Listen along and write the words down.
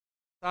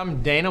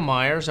I'm Dana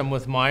Myers. I'm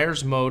with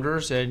Myers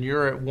Motors, and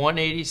you're at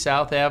 180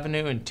 South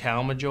Avenue in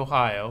Tallmadge,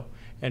 Ohio,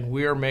 and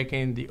we are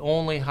making the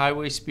only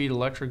highway speed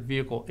electric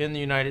vehicle in the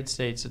United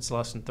States that's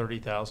less than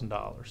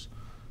 $30,000.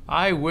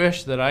 I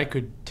wish that I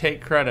could take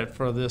credit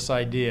for this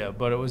idea,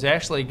 but it was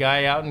actually a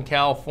guy out in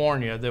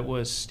California that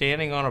was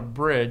standing on a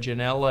bridge in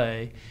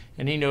LA,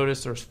 and he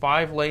noticed there's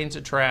 5 lanes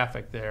of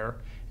traffic there,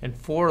 and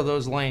 4 of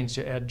those lanes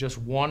had just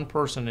one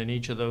person in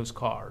each of those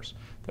cars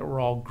that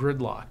were all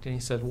gridlocked. And he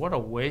said, what a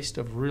waste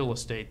of real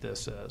estate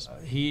this is.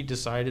 He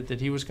decided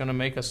that he was going to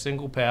make a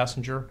single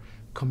passenger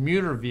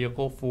commuter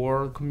vehicle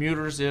for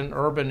commuters in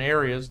urban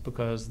areas,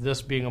 because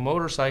this, being a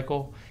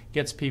motorcycle,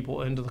 gets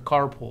people into the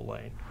carpool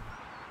lane.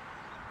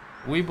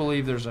 We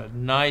believe there's a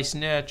nice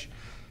niche,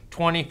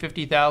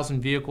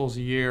 50,000 vehicles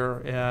a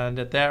year, and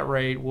at that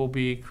rate we'll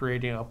be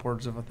creating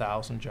upwards of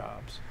 1,000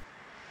 jobs.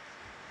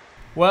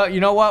 Well, you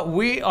know what?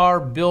 We are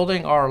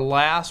building our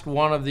last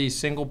one of these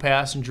single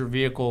passenger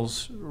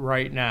vehicles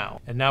right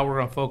now. And now we're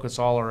going to focus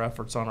all our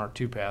efforts on our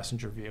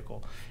 2-passenger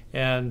vehicle.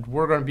 And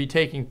we're going to be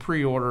taking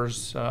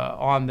pre-orders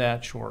on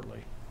that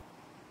shortly.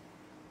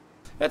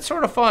 That's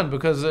sort of fun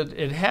because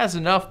it has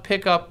enough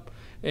pickup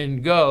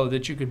and go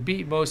that you could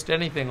beat most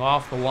anything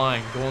off the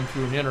line going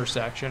through an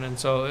intersection, and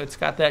so it's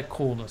got that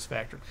coolness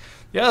factor.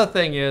 The other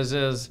thing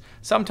is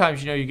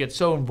sometimes, you get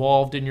so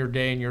involved in your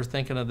day and you're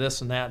thinking of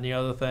this and that and the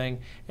other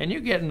thing, and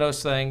you get in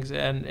those things,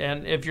 and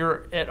if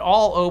you're at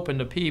all open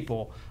to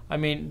people, I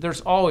mean,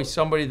 there's always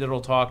somebody that'll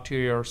talk to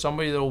you or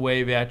somebody that'll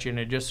wave at you, and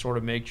it just sort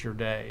of makes your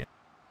day.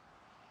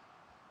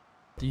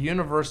 The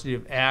University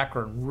of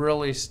Akron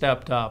really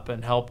stepped up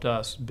and helped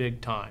us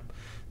big time.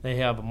 They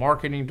have a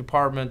marketing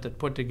department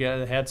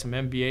that had some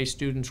MBA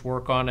students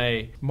work on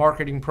a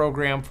marketing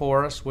program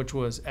for us, which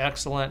was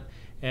excellent.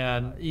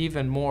 And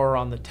even more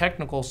on the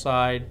technical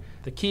side,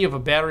 the key of a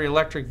battery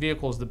electric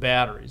vehicle is the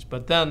batteries.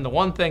 But then the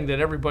one thing that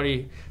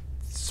everybody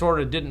sort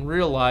of didn't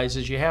realize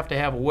is you have to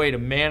have a way to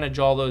manage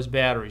all those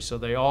batteries so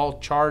they all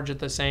charge at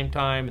the same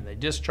time and they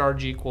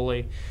discharge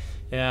equally.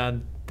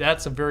 And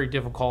that's a very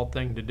difficult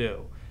thing to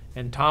do.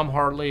 And Tom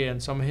Hartley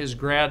and some of his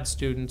grad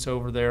students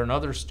over there and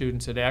other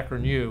students at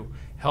Akron U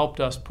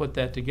helped us put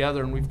that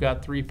together, and we've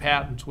got 3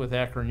 patents with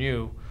Akron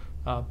U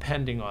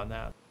pending on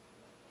that.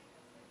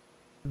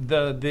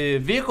 The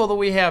vehicle that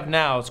we have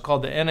now is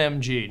called the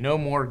NMG, no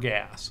more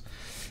gas.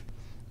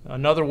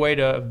 Another way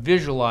to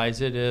visualize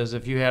it is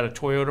if you had a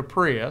Toyota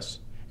Prius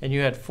and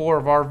you had 4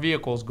 of our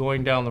vehicles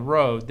going down the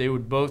road, they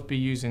would both be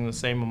using the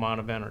same amount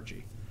of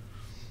energy.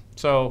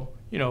 So,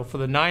 for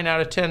the 9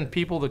 out of 10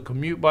 people that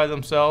commute by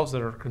themselves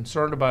that are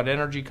concerned about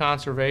energy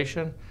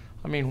conservation,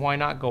 I mean, why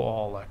not go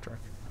all electric?